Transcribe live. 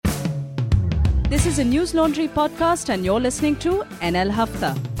This is a News Laundry podcast and you're listening to NL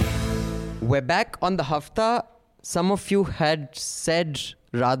Hafta. We're back on the Hafta. Some of you had said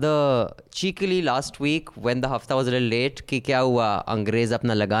rather cheekily last week when the Hafta was a little late कि क्या हुआ अंग्रेज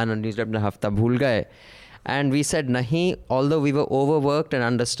अपना लगान और news अपना हफ्ता भूल गए. And we said nahi, although we were overworked and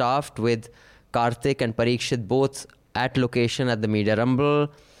understaffed with Karthik and Parikshit both at location at the Media Rumble,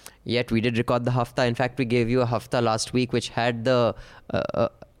 yet we did record the Hafta. In fact, we gave you a Hafta last week which had the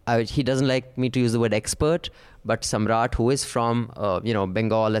he doesn't like me to use the word expert, but Samrat, who is from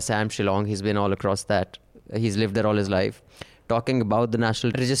Bengal, Assam, Shillong, he's been all across that. He's lived there all his life, talking about the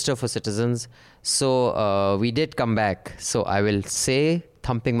National Register for Citizens. So we did come back. So I will say,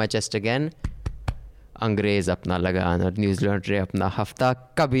 thumping my chest again, अंग्रेज अपना लगान और news laundry अपना हफ्ता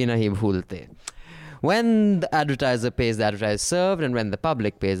कभी नहीं भूलते. When the advertiser pays, the advertiser is served, and when the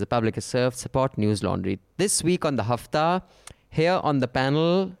public pays, the public is served. Support News Laundry. This week on the Hafta, here on the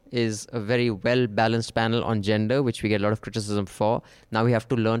panel is a very well-balanced panel on gender, which we get a lot of criticism for. Now we have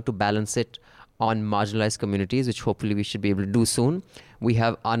to learn to balance it on marginalized communities, which hopefully we should be able to do soon. We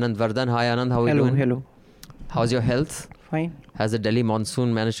have Anand Vardhan. Hi Anand, how are you doing? Hello. How's your health? Fine. Has the Delhi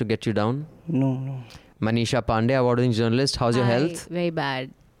monsoon managed to get you down? No. Manisha Pandey, award-winning journalist. How's your health? Very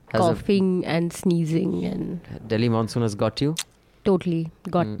bad. Has Coughing and sneezing and Delhi monsoon has got you? totally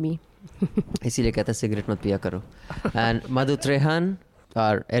got me. इसीलिए कहता है cigarette मत पिया करो. And Madhu Trehan,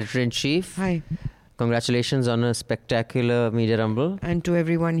 our editor-in-chief. Hi. Congratulations on a spectacular Media Rumble. And to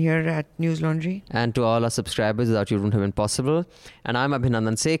everyone here at News Laundry. And to all our subscribers, without you it wouldn't have been possible. And I'm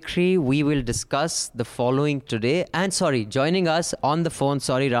Abhinandan Sekhri. We will discuss the following today. And joining us on the phone,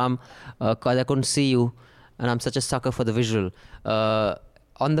 Ram, because I couldn't see you. And I'm such a sucker for the visual.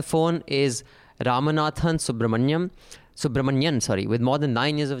 On the phone is Ramanathan Subramanian, with more than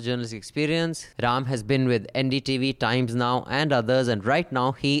 9 years of journalistic experience. Ram has been with NDTV, Times Now and others. And right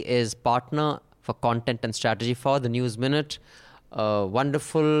now he is partner for content and strategy for the News Minute, a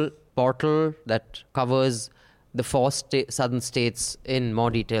wonderful portal that covers the four southern states in more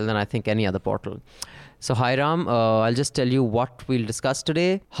detail than I think any other portal. So hi Ram, I'll just tell you what we'll discuss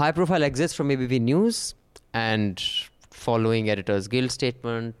today. High profile exits from ABP News and following Editors Guild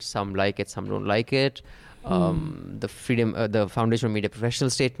statement. Some like it, some don't like it. The Foundation of Media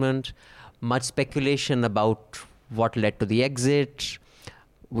Professionals statement. Much speculation about what led to the exit.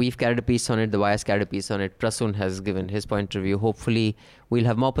 We've carried a piece on it. The Wire has carried a piece on it. Prasoon has given his point of view. Hopefully, we'll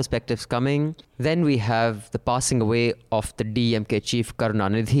have more perspectives coming. Then we have the passing away of the DMK chief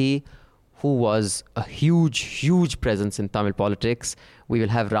Karunanidhi, who was a huge presence in Tamil politics. We will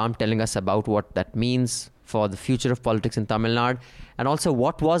have Ram telling us about what that means for the future of politics in Tamil Nadu. And also,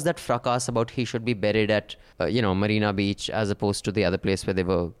 what was that fracas about he should be buried at, Marina Beach as opposed to the other place where they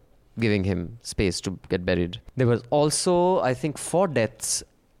were giving him space to get buried. There was also, I think, 4 deaths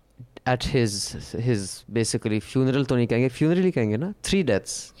at his basically funeral. तो नहीं कहेंगे, funeral ही कहेंगे ना? 3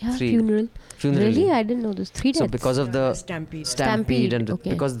 deaths. Yeah, 3. funeral. Really? I didn't know this. 3 deaths. So because of the stampede and okay.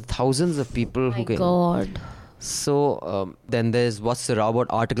 because thousands of people who came. God. So then there's what's the row about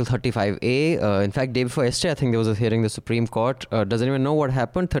Article 35A. In fact, day before yesterday, I think there was a hearing in the Supreme Court. Does anyone know what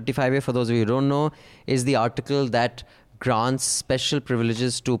happened? 35A, for those of you who don't know, is the article that grants special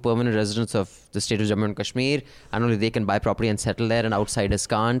privileges to permanent residents of the state of Jammu and Kashmir, and only they can buy property and settle there and outsiders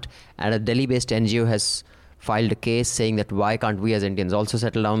can't. And a Delhi-based NGO has filed a case saying that why can't we as Indians also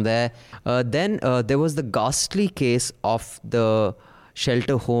settle down there. Then there was the ghastly case of the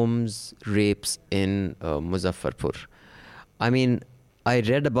shelter homes rapes in Muzaffarpur. I mean, I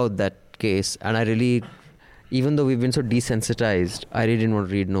read about that case and I really, even though we've been so desensitized, I really didn't want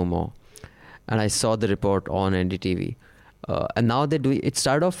to read no more. And I saw the report on NDTV. And now they do it.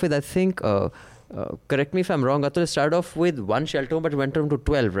 Started off with, I think, correct me if I'm wrong, Atul, it started off with 1 shelter home, but went on to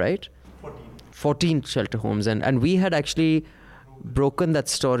 12, right? 14 shelter homes. And we had actually broken that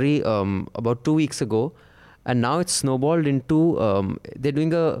story about 2 weeks ago. And now it's snowballed into, they're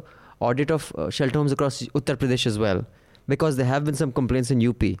doing a audit of shelter homes across Uttar Pradesh as well. Because there have been some complaints in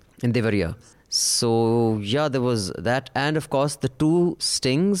UP, in Devariya. So, yeah, there was that. And, of course, the 2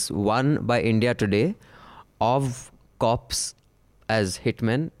 stings, one by India Today, of cops as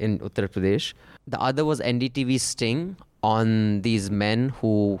hitmen in Uttar Pradesh. The other was NDTV's sting on these men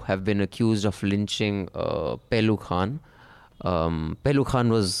who have been accused of lynching Pehlu Khan. Pehlu Khan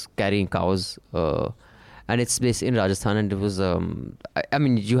was carrying cows. And it's based in Rajasthan. And it was, I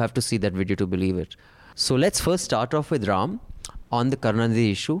mean, you have to see that video to believe it. So let's first start off with Ram on the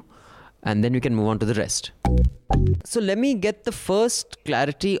Karunanidhi issue. And then we can move on to the rest. So let me get the first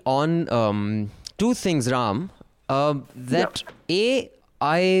clarity on 2 things, Ram.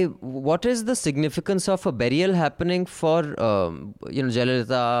 what is the significance of a burial happening for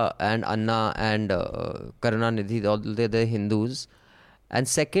Jayalalitha and Anna and Karunanidhi, all they're Hindus, and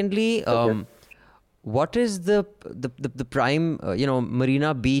secondly, what is the prime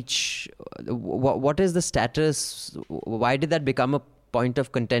Marina Beach? What is the status? Why did that become a point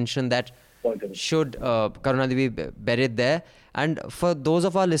of contention that should Karunanidhi be buried there? And for those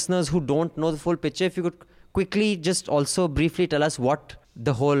of our listeners who don't know the full picture, if you could quickly just also briefly tell us what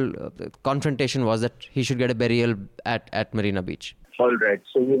the whole confrontation was that he should get a burial at Marina Beach. All right.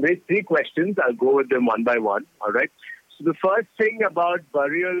 So you made 3 questions. I'll go with them one by one. All right. So the first thing about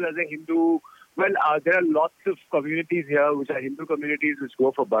burial as a Hindu, well, there are lots of communities here which are Hindu communities which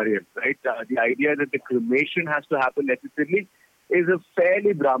go for burial, right? The idea that the cremation has to happen necessarily is a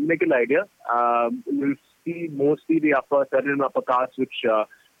fairly Brahminical idea. You'll see mostly the certain upper castes which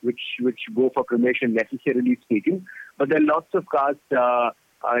go for cremation necessarily speaking. But there are lots of castes,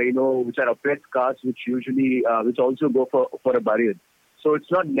 which are oppressed castes which usually, which also go for a burial. So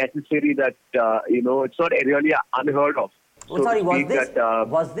it's not necessary that, it's not really unheard of. Oh, sorry,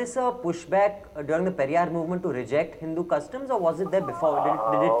 was this a pushback during the Periyar movement to reject Hindu customs, or was it there before?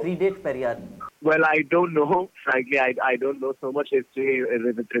 Did it predate Periyar? Well, I don't know. Frankly, I don't know so much history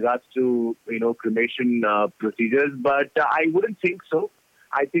with regards to, cremation procedures, but I wouldn't think so.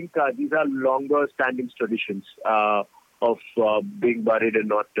 I think these are longer standing traditions of being buried and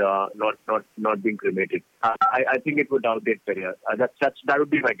not being cremated. I think it would outdate Periyar. That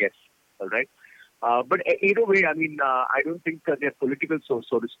would be my guess. All right. But either way, I mean, I don't think they're political, so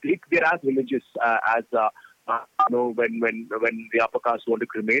to speak. They're as religious as when the upper caste want to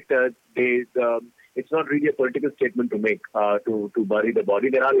cremate. It's not really a political statement to make to bury the body.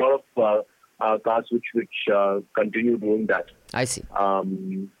 There are a lot of castes which continue doing that. I see.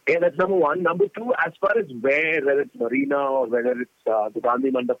 That's number one. Number two, as far as whether it's Marina or whether it's the Gandhi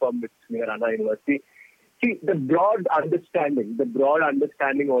Mandapam, it's near Anna University. See, the broad understanding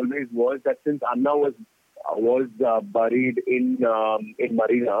always was that since Anna was buried in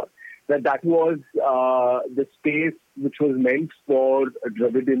Marina, that was the space which was meant for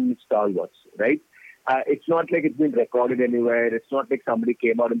Dravidian stalwarts, right? It's not like it's been recorded anywhere. It's not like somebody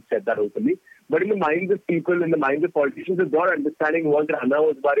came out and said that openly. But in the minds of people, in the minds of politicians, the broad understanding was that Anna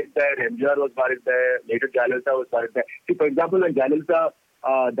was buried there, MGR was buried there, later Jayalalitha was buried there. See, for example, when Jayalalitha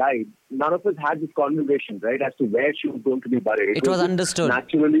died, none of us had this conversation, right, as to where she was going to be buried. It was understood.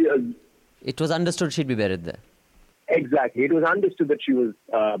 Naturally, it was understood she'd be buried there. Exactly. It was understood that she was,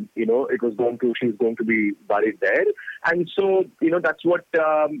 she was going to be buried there. And so, that's what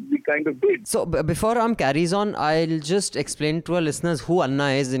we kind of did. So, before Ram carries on, I'll just explain to our listeners who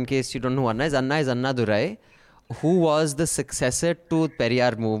Anna is, in case you don't know who Anna is. Anna is Anna Durai, who was the successor to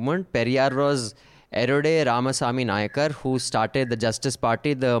Periyar movement. Periyar was Erode Ramasamy Nayakar, who started the Justice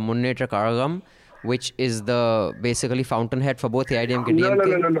Party, the Munnetra Kazhagam, which is the basically fountainhead for both AIDMK and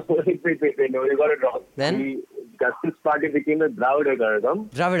DMK. No. Wait. No, you got it wrong. Then? The Justice Party became the Dravida Kazhagam.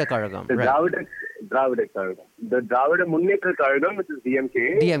 Dravida Kazhagam, right. Dravida Kazhagam. The Dravida Munnetra Kazhagam, which is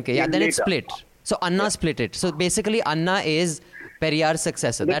DMK. DMK, yeah, then it split. So Anna split it. So basically Anna is Periyar's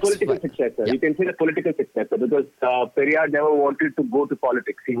successor. The political successor. Yeah. You can say the political successor because Periyar never wanted to go to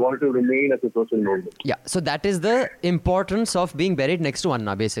politics. He wanted to remain as a social movement. Yeah, so that is the importance of being buried next to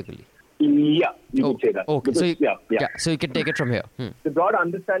Anna, basically. Yeah, you could say that. Okay, because, so you can take it from here. The broad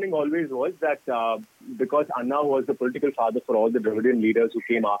understanding always was that because Anna was the political father for all the Dravidian leaders who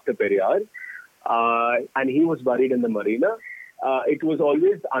came after Periyar, and he was buried in the Marina, it was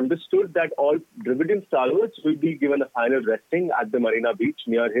always understood that all Dravidian stalwarts will be given a final resting at the Marina Beach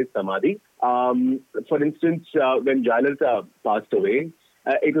near his Samadhi. For instance, when Jayalalitha passed away,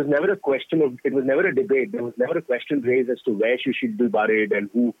 it was never a debate. There was never a question raised as to where she should be buried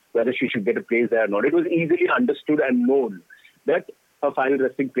and whether she should get a place there or not. It was easily understood and known that her final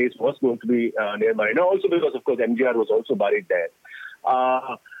resting place was going to be near Marina. Also because, of course, MGR was also buried there.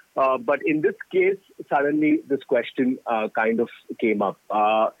 But in this case, suddenly this question kind of came up.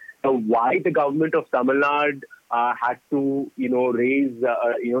 Why the government of Tamil Nadu had to,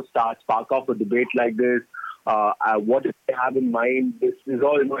 spark off a debate like this? What did they have in mind? This is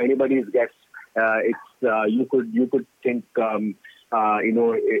all anybody's guess. You could think it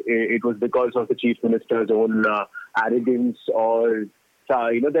was because of the chief minister's own arrogance, or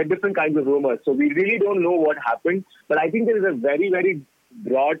there are different kinds of rumors. So we really don't know what happened. But I think there is a very, very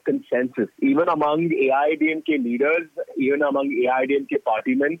broad consensus, even among AIDMK leaders, even among AIDMK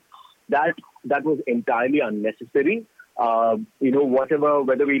partymen, that was entirely unnecessary.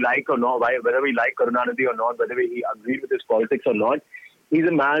 Whether we like or not, whether we like Karunanidhi or not, whether we agree with his politics or not, he's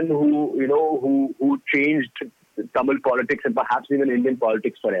a man who changed Tamil politics and perhaps even Indian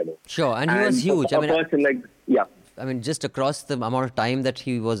politics forever. Sure, and he was huge. A person like, yeah. I mean, just across the amount of time that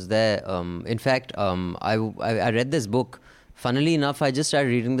he was there. In fact, I read this book. Funnily enough, I just started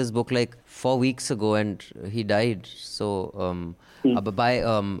reading this book like 4 weeks ago, and he died. So, by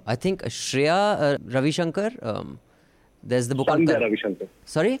I think Shreya Ravi Shankar. There's the book Sandhya Ravi Shankar.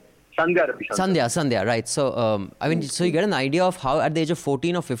 Sorry? Sandhya Ravi Shankar. Sandhya, right. So, I mean, so you get an idea of how at the age of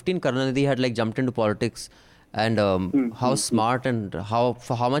 14 or 15, Karunanidhi had like jumped into politics, and how smart and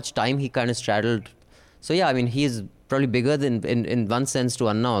for how much time he kind of straddled. So yeah, I mean, he's probably bigger than in one sense to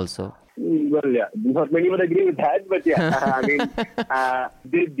Anna also. Well, yeah, not many would agree with that, but yeah, I mean,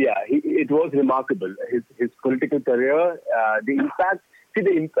 it was remarkable. His political career, the impact.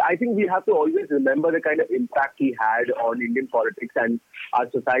 I think we have to always remember the kind of impact he had on Indian politics and our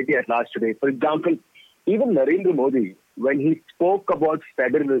society at large today. For example, even Narendra Modi, when he spoke about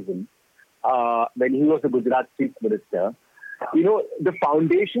federalism, when he was the Gujarat Chief Minister, the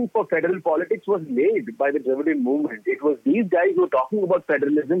foundation for federal politics was laid by the Dravidian movement. It was these guys who were talking about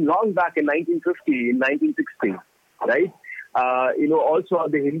federalism long back in 1950, in 1960, right? Also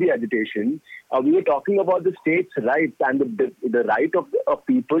the Hindi agitation, we were talking about the states' rights and the right of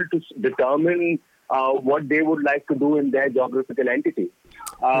people to determine what they would like to do in their geographical entity.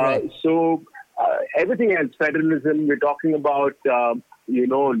 Right. So everything else, federalism, we're talking about,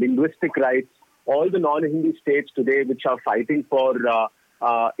 linguistic rights. All the non-Hindi states today which are fighting for,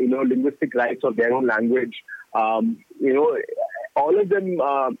 linguistic rights of their own language, all of them,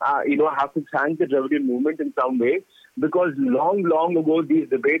 have to thank the Dravidian movement in some way, because long, long ago, these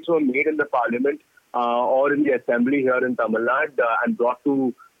debates were made in the parliament or in the assembly here in Tamil Nadu and brought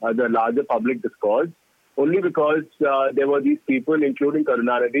to the larger public discourse, only because there were these people, including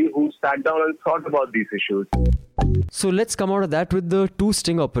Karunanidhi, who sat down and thought about these issues. So let's come out of that with the 2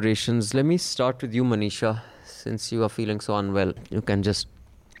 sting operations. Let me start with you, Manisha, since you are feeling so unwell. You can just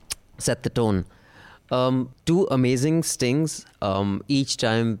set the tone. 2 amazing stings. Each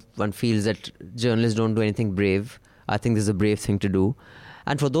time one feels that journalists don't do anything brave. I think this is a brave thing to do.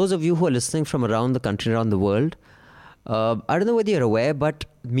 And for those of you who are listening from around the country, around the world, I don't know whether you're aware, but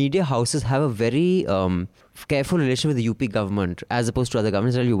media houses have a very careful relation with the UP government as opposed to other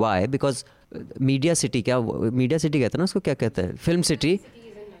governments. I'll tell you why. Because Media City कहते हैं ना उसको क्या कहते हैं? Film City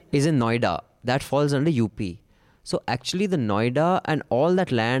is in Noida. That falls under UP. So actually the Noida and all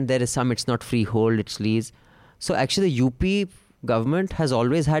that land, there is some, it's not freehold, it's lease. So actually the UP government has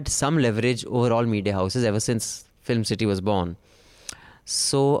always had some leverage over all media houses ever since Film City was born.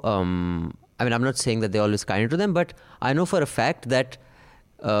 So, I'm not saying that they're always kind to them, but I know for a fact that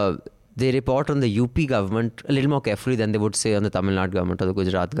they report on the UP government a little more carefully than they would say on the Tamil Nadu government or the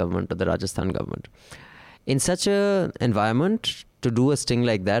Gujarat government or the Rajasthan government. In such an environment, to do a sting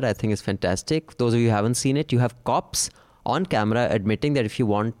like that, I think is fantastic. Those of you who haven't seen it, you have cops on camera admitting that if you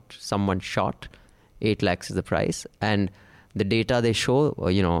want someone shot, 8 lakhs is the price. And the data they show,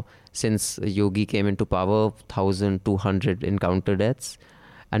 since Yogi came into power, 1,200 encounter deaths.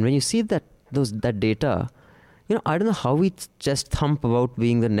 And when you see that data, I don't know how we just thump about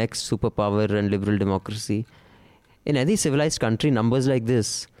being the next superpower and liberal democracy. In any civilized country, numbers like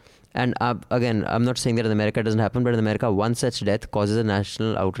this, and again, I'm not saying that in America it doesn't happen, but in America, one such death causes a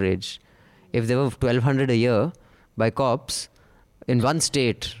national outrage. If there were 1,200 a year by cops in one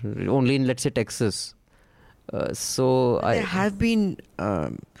state, only in, let's say, Texas. There have been...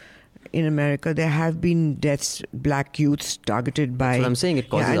 in America, there have been deaths, black youths targeted by. That's what I'm saying. It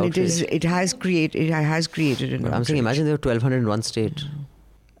causes outrage. It has created an outrage. I'm saying, imagine there were 1,200 in one state,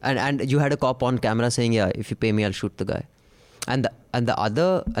 and you had a cop on camera saying, "Yeah, if you pay me, I'll shoot the guy." And the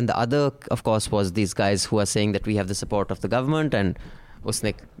other, of course, was these guys who are saying that we have the support of the government, and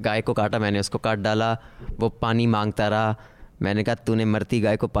उसने गाय को काटा, मैंने उसको काट डाला, वो पानी मांगता रहा, मैंने कहा तूने मरती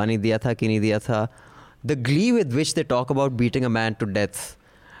गाय को पानी दिया था कि नहीं दिया था. The glee with which they talk about beating a man to death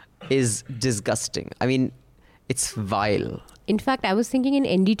is disgusting. I mean, it's vile. In fact, I was thinking in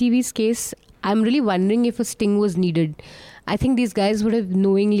NDTV's case, I'm really wondering if a sting was needed. I think these guys would have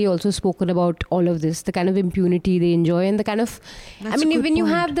knowingly also spoken about all of this, the kind of impunity they enjoy and the kind of... when you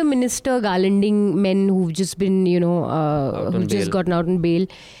have the minister garlanding men who've just been, who've just gotten out on bail,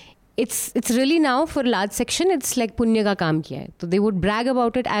 it's really now for a large section, it's like punya ka kaam kiya hai. So they would brag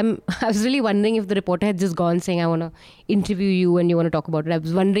about it. I was really wondering if the reporter had just gone saying, I want to interview you and you want to talk about it. I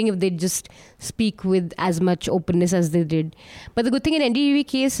was wondering if they'd just speak with as much openness as they did. But the good thing in NDTV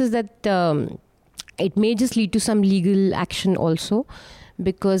case is that it may just lead to some legal action also.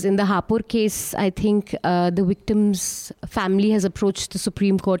 Because in the Hapur case, I think the victim's family has approached the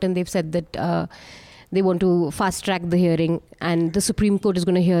Supreme Court and they've said that... they want to fast track the hearing and the Supreme Court is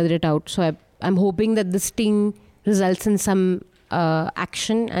going to hear it out. So I'm hoping that the sting results in some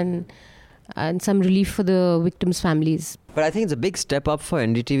action and some relief for the victims' families. But I think it's a big step up for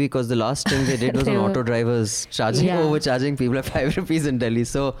NDTV because the last thing they did was on auto drivers overcharging people at 5 rupees in Delhi.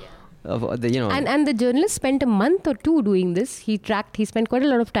 So, And the journalist spent a month or two doing this. He spent quite a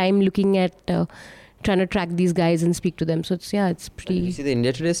lot of time looking at trying to track these guys and speak to them. So it's pretty. Did you see the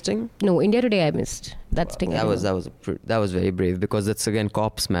India Today sting? No, India Today I missed. That sting. That was very brave because that's again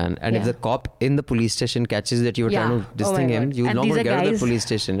cops, man. And if the cop in the police station catches that you were trying to sting him, you're not going to get out of the police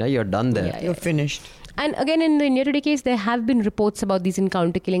station. Yeah, you're done there. You're finished. And again, in the India Today case, there have been reports about these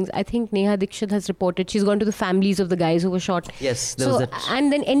encounter killings. I think Neha Dikshit has reported. She's gone to the families of the guys who were shot. Yes, there was that.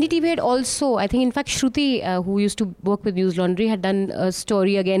 And then NDTV had also, I think, in fact, Shruti, who used to work with News Laundry, had done a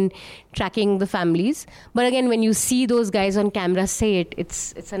story again tracking the families. But again, when you see those guys on camera say it,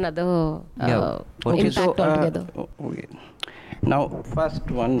 it's another impact altogether. Okay. Now, first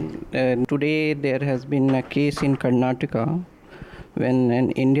one. Today there has been a case in Karnataka when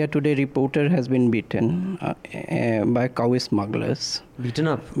an India Today reporter has been beaten by cow smugglers. Beaten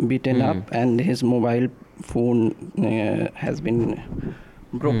up, and his mobile phone has been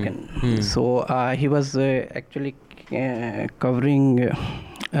broken. So he was actually covering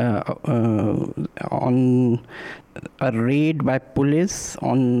on a raid by police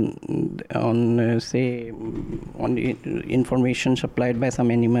on information supplied by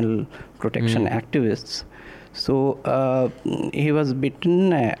some animal protection activists. So he was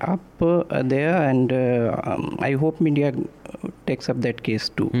beaten up there, and I hope media takes up that case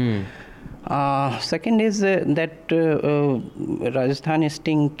too. Second is that Rajasthan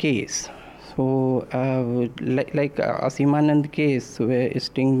sting case. So like Asimanand case where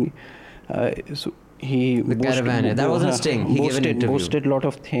sting, he caravan. That wasn't sting. He gave an interview. Boasted a lot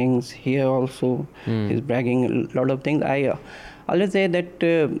of things. Here also, he's bragging a lot of things. I always say that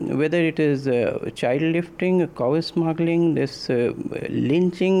whether it is child lifting, cow smuggling, this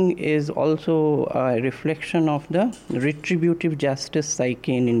lynching is also a reflection of the retributive justice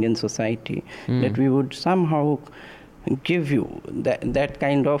psyche in Indian society. That we would somehow give you that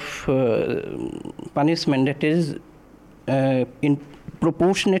kind of punishment that is in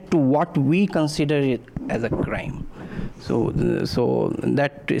proportionate to what we consider it as a crime. So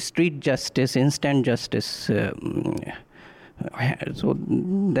that street justice, instant justice. So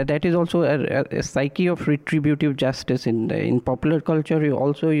that is also a psyche of retributive justice in popular culture.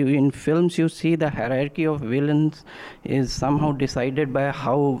 In films you see the hierarchy of villains is somehow decided by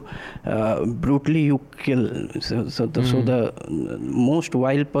how brutally you kill. So the most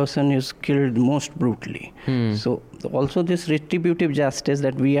vile person is killed most brutally. So also this retributive justice,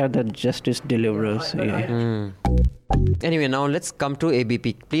 that we are the justice deliverers. Anyway, now let's come to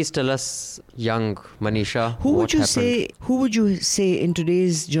ABP. Please tell us, young Manisha, who would you say in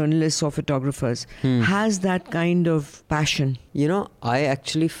today's journalists or photographers has that kind of passion? I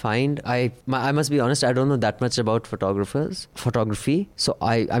actually find, I must be honest, I don't know that much about photography. So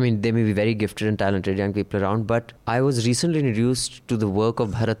I mean, they may be very gifted and talented young people around, but I was recently introduced to the work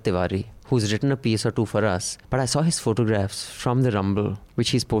of Bharat Tiwari, who's written a piece or two for us. But I saw his photographs from the Rumble, which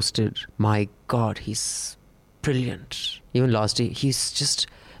he's posted. My God, he's brilliant. Even last day, he's just,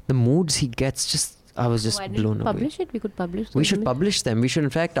 the moods he gets, I was just blown away. Publish it? We could publish them. We should publish them. We should in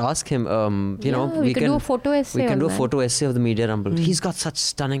fact ask him, we can do a photo essay. We can do a photo essay of the Media Rumble. He's got such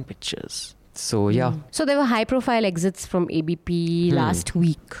stunning pictures. So yeah. So there were high profile exits from ABP last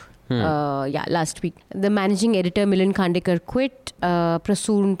week. Last week. The managing editor Milind Khandekar quit. Punya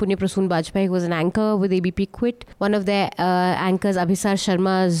Prasoon Bajpai, who was an anchor with ABP, quit. One of their anchors, Abhisar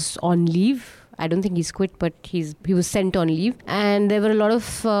Sharma, is on leave. I don't think he's quit, but he was sent on leave. And there were a lot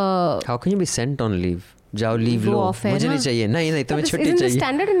of... How can you be sent on leave? Jao leave go lo. Off air, Mujhe nahi chahiye. Nahi, tumhe chutti chahiye. Isn't the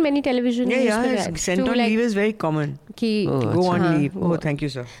standard in many television? Yeah, sent on leave is very common. Go on leave. Oh, thank you,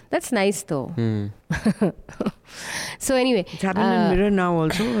 sir. That's nice though. So anyway. It's happened in Mirror now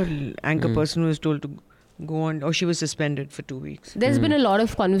also. An anchor person was told to go on, or she was suspended for 2 weeks. There's been a lot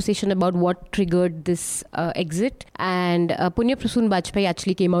of conversation about what triggered this exit, and Punya Prasoon Bajpai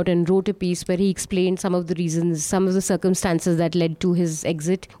actually came out and wrote a piece where he explained some of the reasons, some of the circumstances that led to his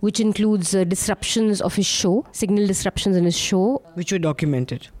exit, which includes disruptions of his show, signal disruptions in his show, which were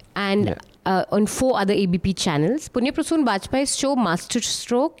documented. And on 4 other ABP channels. Punya Prasoon Bajpai's show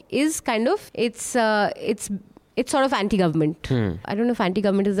Masterstroke is kind of, it's sort of anti-government. I don't know if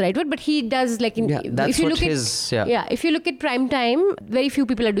anti-government is the right word, but he does if you look at prime time, very few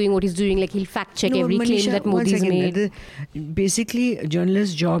people are doing what he's doing. Like he'll fact check every claim that Modi's made. Basically, a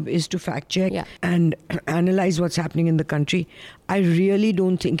journalist's job is to fact check and analyze what's happening in the country. I really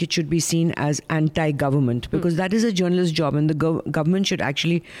don't think it should be seen as anti-government, because that is a journalist's job, and the government should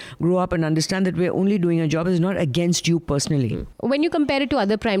actually grow up and understand that we're only doing a job. It's not against you personally. When you compare it to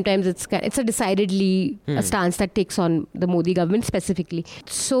other prime times, it's a decidedly a stance that takes on the Modi government specifically.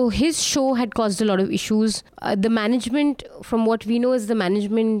 So his show had caused a lot of issues. The management, from what we know, is the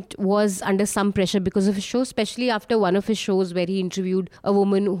management was under some pressure because of his show, especially after one of his shows where he interviewed a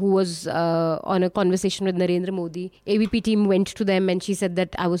woman who was on a conversation with Narendra Modi. ABP team went to them and she said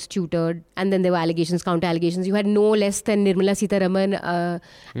that I was tutored, and then there were allegations, counter allegations. You had no less than Nirmala Sitharaman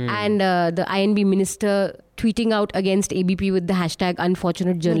and the INB minister tweeting out against ABP with the hashtag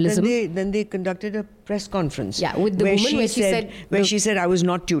unfortunate journalism. Then they conducted a press conference. Yeah, with the woman where she said I was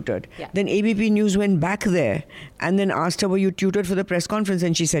not tutored. Yeah. Then ABP News went back there and then asked her, were you tutored for the press conference?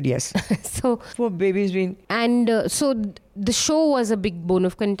 And she said yes. So poor baby's been... And so the show was a big bone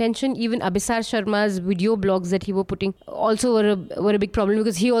of contention. Even Abhisar Sharma's video blogs that he were putting also were a big problem,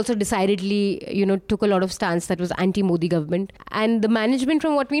 because he also decidedly, took a lot of stance that was anti-Modi government. And the management,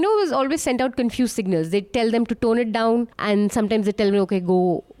 from what we know, was always sent out confused signals. They tell them to tone it down, and sometimes they tell me, okay,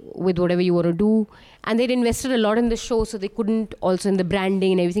 go with whatever you want to do. And they'd invested a lot in the show, so they couldn't, also in the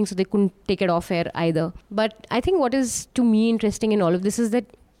branding and everything, so they couldn't take it off air either. But I think what is to me interesting in all of this is that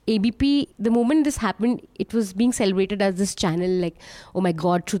ABP, the moment this happened, it was being celebrated as this channel, like, oh my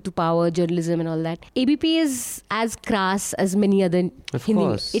God, truth to power, journalism and all that. ABP is as crass as many other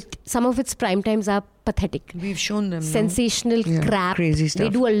Hindi. Some of its prime times are pathetic. We've shown them. Sensational crap. Crazy stuff. They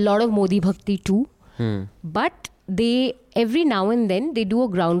do a lot of Modi Bhakti too. But they, every now and then, they do a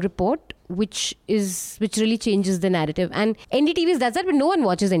ground report which really changes the narrative. And NDTV does that, but no one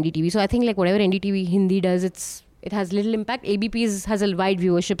watches NDTV. So I think like whatever NDTV Hindi does, it has little impact. ABP has a wide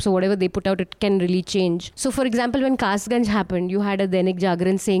viewership, so whatever they put out, it can really change. So for example, when Kastganj happened, you had a Dainik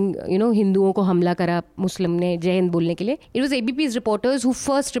Jagran saying, Hinduon ko hamla kara Muslim ne Jai Hind bolne ke liye. It was ABP's reporters who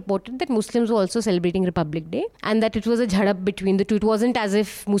first reported that Muslims were also celebrating Republic Day, and that it was a jhadap between the two. It wasn't as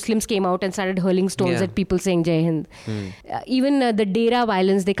if Muslims came out and started hurling stones at people saying Jai Hind. Even the Dera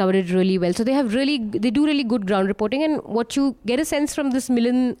violence, they covered it really well. So they do really good ground reporting. And what you get a sense from this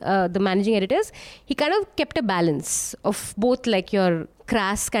Milind, the managing editors, he kind of kept a balance of both like your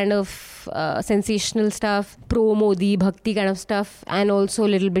crass kind of sensational stuff, pro-Modi, bhakti kind of stuff, and also a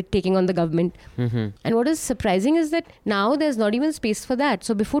little bit taking on the government. And what is surprising is that now there's not even space for that.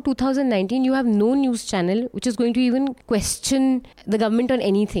 So before 2019, you have no news channel which is going to even question the government on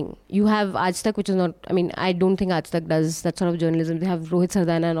anything. You have Aaj Tak, which is not, I don't think Aaj Tak does that sort of journalism. They have Rohit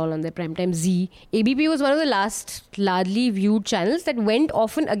Sardana and all on their primetime. Z. ABP was one of the last largely viewed channels that went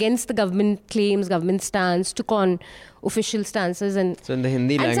often against the government claims, government stance, took on official stances, and so in the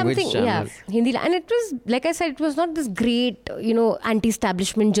Hindi language channel. Hindi, and it was, like I said, it was not this great,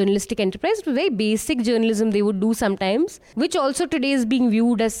 anti-establishment journalistic enterprise. It was very basic journalism they would do sometimes, which also today is being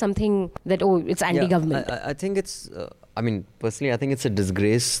viewed as something that, it's anti-government. I think it's, personally, I think it's a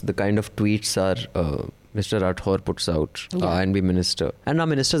disgrace, the kind of tweets Mr. Rathore puts out, INB minister, and our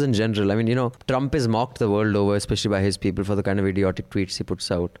ministers in general. Trump is mocked the world over, especially by his people, for the kind of idiotic tweets he puts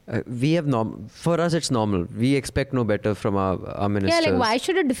out. For us, it's normal. We expect no better from our ministers. Yeah, like why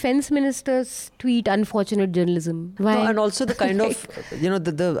should a defense minister tweet unfortunate journalism? Why? No, and also the kind of,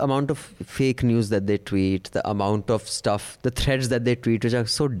 the amount of fake news that they tweet, the amount of stuff, the threads that they tweet, which are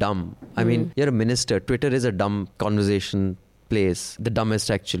so dumb. You're a minister. Twitter is a dumb conversation place, the dumbest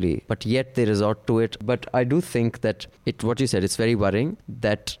actually, but yet they resort to it. But I do think that what you said, it's very worrying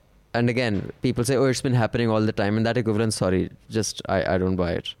that, and again, people say, it's been happening all the time, and that equivalent, I don't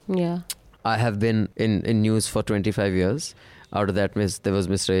buy it. Yeah. I have been in news for 25 years. Out of that, there was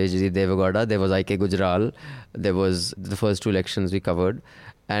Mr. H.D. Devagowda, there was I.K. Gujral, there was the first two elections we covered.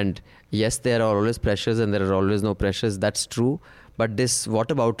 And yes, there are always pressures and there are always no pressures. That's true. But this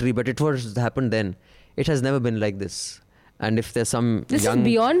whataboutery, but it was happened then. It has never been like this. And if there's some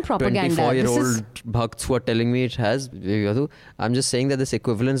young 24-year-old bhakts who are telling me it has, I'm just saying that this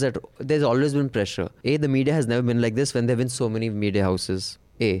equivalence, that there's always been pressure. The media has never been like this when there have been so many media houses.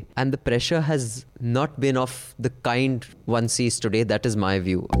 And the pressure has not been of the kind one sees today. That is my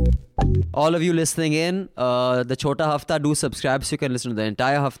view. All of you listening in, the Chota Hafta, do subscribe so you can listen to the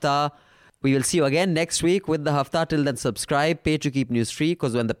entire Hafta. We will see you again next week with the Hafta. Till then, subscribe, pay to keep news free,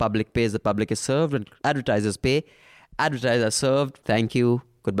 because when the public pays, the public is served. When advertisers pay, advertisers are served. Thank you.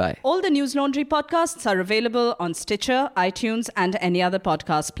 Goodbye. All the News Laundry podcasts are available on Stitcher, iTunes, and any other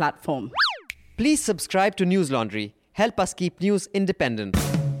podcast platform. Please subscribe to News Laundry. Help us keep news independent.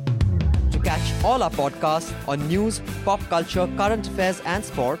 To catch all our podcasts on news, pop culture, current affairs, and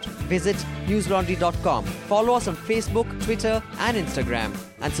sport, visit newslaundry.com. Follow us on Facebook, Twitter, and Instagram,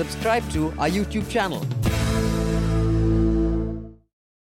 and subscribe to our YouTube channel.